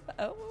suddenly.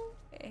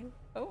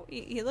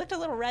 He looked a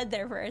little red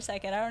there for a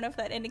second. I don't know if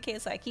that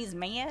indicates like he's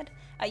mad.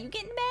 Are you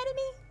getting mad at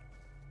me?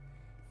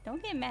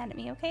 Don't get mad at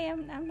me, okay?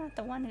 I'm not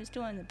the one who's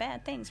doing the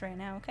bad things right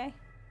now, okay?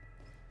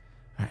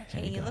 All right,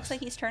 Okay, he looks like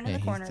he's turning the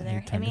corner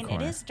there. I mean,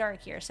 it is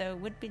dark here, so it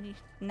would be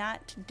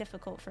not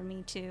difficult for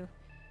me to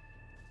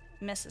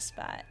miss a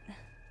spot.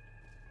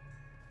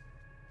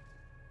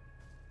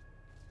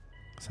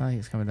 It's not like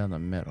he's coming down the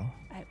middle.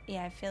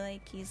 I feel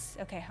like he's...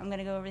 Okay, I'm going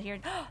to go over here.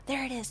 Oh,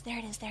 there it is.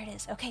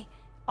 Okay,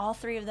 all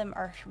 3 of them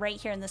are right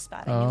here in this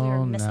spot. I knew we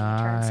were missing a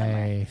turn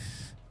somewhere.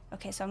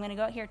 Okay, so I'm going to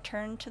go out here,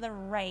 turn to the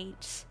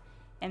right,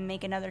 and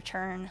make another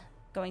turn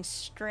going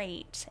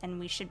straight, and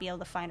we should be able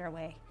to find our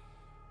way.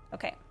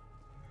 Okay,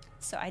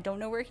 so I don't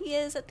know where he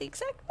is at the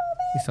exact moment.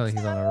 He sounds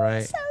like he's on the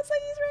right. Sounds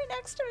like he's right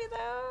next to me,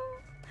 though.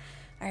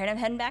 All right, I'm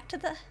heading back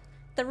to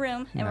the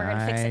room, and we're going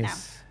to fix it now.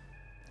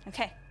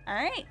 Okay, all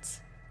right.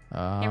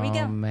 Here we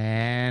go. Oh,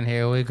 man.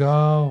 Here we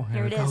go.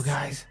 Here it we go, is.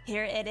 guys.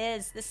 Here it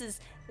is. This is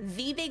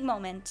the big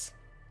moment.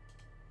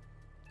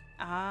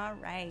 All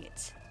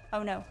right.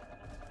 Oh, no.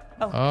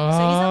 Oh, so he's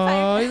on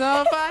fire. He's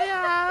on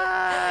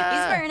fire.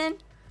 He's burning.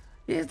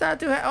 He's not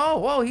too happy. Oh,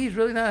 whoa. He's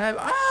really not happy.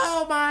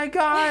 Oh, my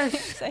gosh.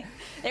 So,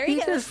 there he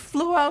goes. just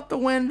flew out the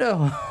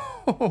window.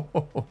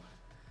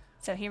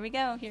 So here we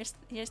go. Here's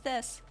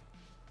this.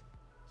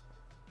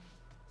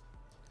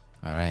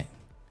 All right.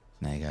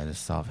 Now you got to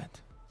solve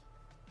it.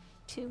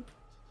 2,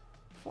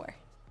 4,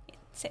 8,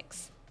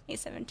 6, 8,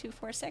 7, 2,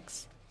 4,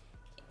 6,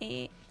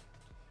 8,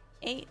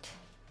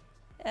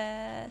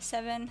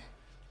 7,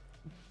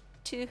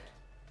 2,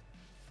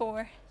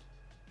 4,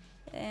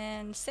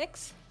 and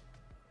 6,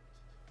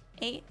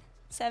 8,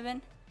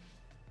 7,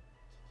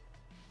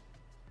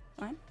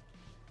 1.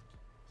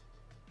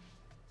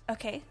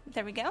 Okay,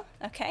 there we go.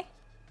 Okay.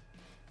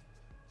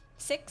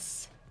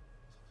 6,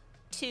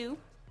 2,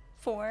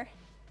 4,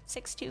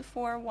 6, 2,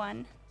 4,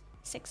 1,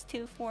 6,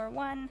 2, 4,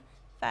 1,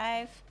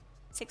 5,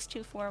 6,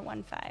 2, 4,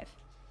 1, 5,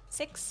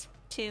 6,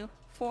 2,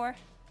 4,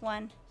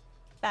 1,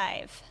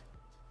 5,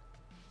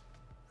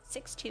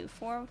 6, 2,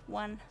 4,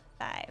 1,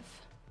 5.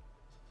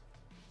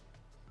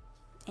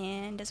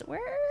 And does it work?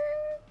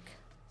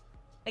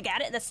 I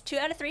got it. That's 2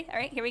 out of 3. All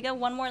right, here we go.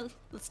 One more.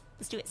 Let's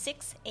do it.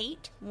 6,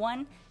 8,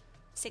 1,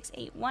 6,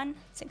 8, 1,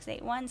 6,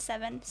 8, 1,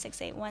 7,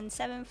 6, 8, 1,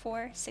 7,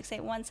 4, 6,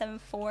 8, 1, 7,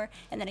 4,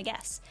 and then a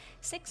guess.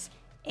 6,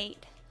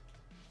 8,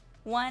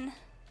 1,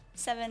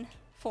 7,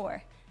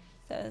 4.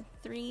 So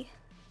 3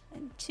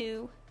 and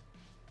 2.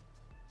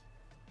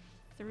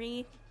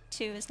 3,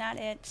 2 is not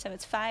it. So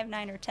it's 5,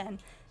 9, or 10.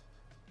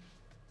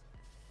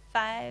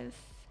 5,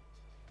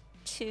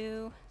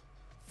 2,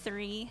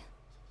 3,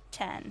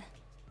 10.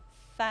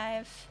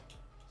 5,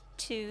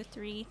 2,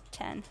 3,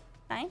 10,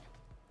 9.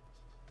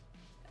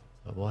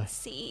 Oh boy. Let's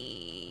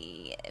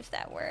see if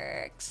that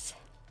works.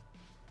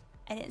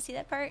 I didn't see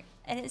that part.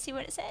 I didn't see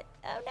what it said.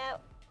 Oh no.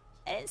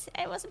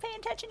 I wasn't paying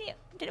attention to you.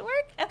 Did it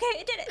work? Okay,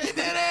 it did it. It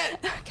did it!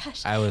 Oh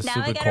gosh. I was now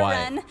super I gotta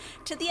quiet. run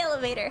to the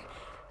elevator.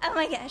 Oh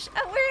my gosh. Oh,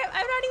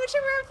 I'm not even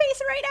sure where I'm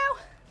facing right now.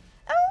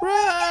 Oh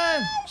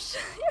Run! my gosh.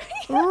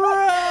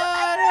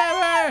 Run,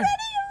 Amber!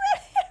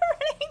 I'm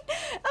running.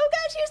 Oh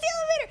gosh, here's the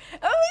elevator.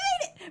 Oh, we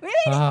made it. We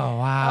made it. Oh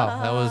wow,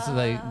 that was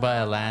like by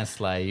a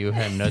landslide. You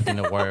had nothing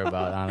to worry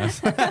about,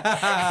 honestly.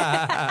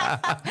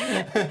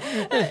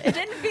 It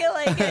didn't feel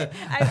like it.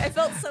 I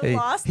felt so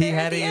lost. He there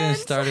at hadn't the even end.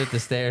 started the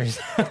stairs.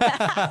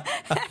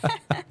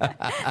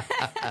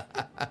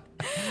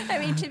 I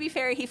mean, to be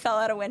fair, he fell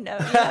out a window.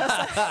 You know,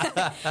 so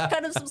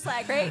cut him some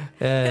slack, right?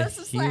 Cut him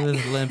some He slack.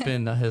 was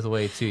limping his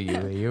way to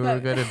you. You were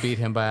going to beat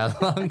him by a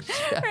long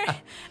shot.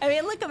 I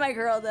mean, look at my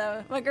girl,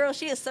 though. My girl,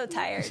 she is so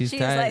tired. She's She's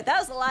tired. like, that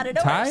was a lot of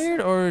doors.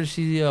 Tired, or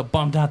she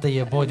bummed out that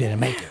your boy didn't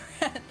make it?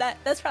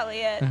 That's probably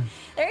it.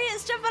 There he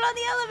is, jumping on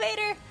the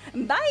elevator.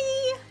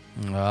 Bye.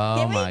 Oh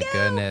Here we my go.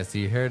 goodness.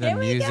 You heard the Here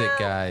we music, go.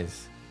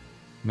 guys.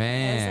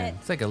 Man, it.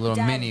 it's like a little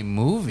Done. mini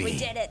movie. We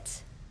did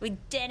it. We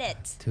did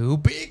it. To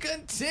be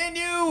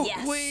continued.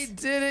 Yes. We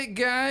did it,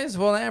 guys.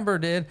 Well, Amber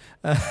did.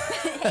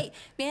 Hey,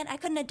 man, I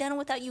couldn't have done it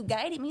without you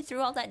guiding me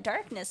through all that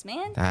darkness,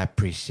 man. I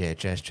appreciate it.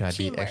 Just try to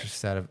be Teamwork. extra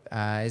set of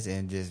eyes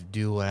and just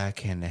do what I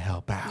can to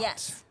help out.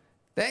 Yes.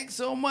 Thanks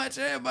so much,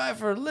 everybody,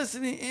 for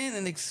listening in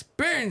and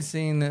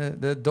experiencing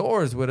the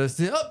doors with us,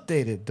 the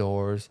updated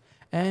doors.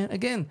 And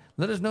again,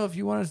 let us know if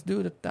you want us to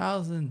do the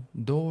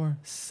 1,000-door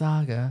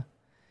saga.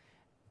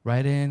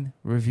 Write in,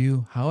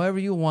 review, however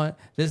you want.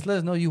 Just let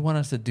us know you want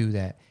us to do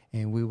that,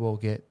 and we will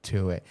get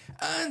to it.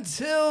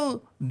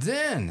 Until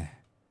then,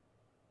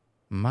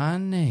 my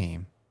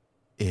name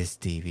is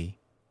Stevie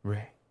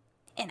Ray.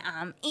 And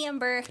I'm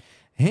Amber.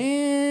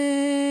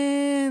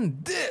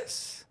 And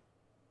this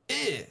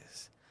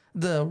is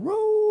the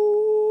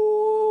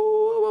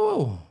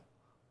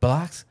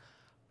Blocks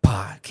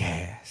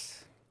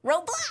Podcast.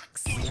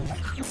 Roblox. Hey,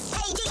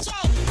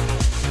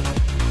 DJ.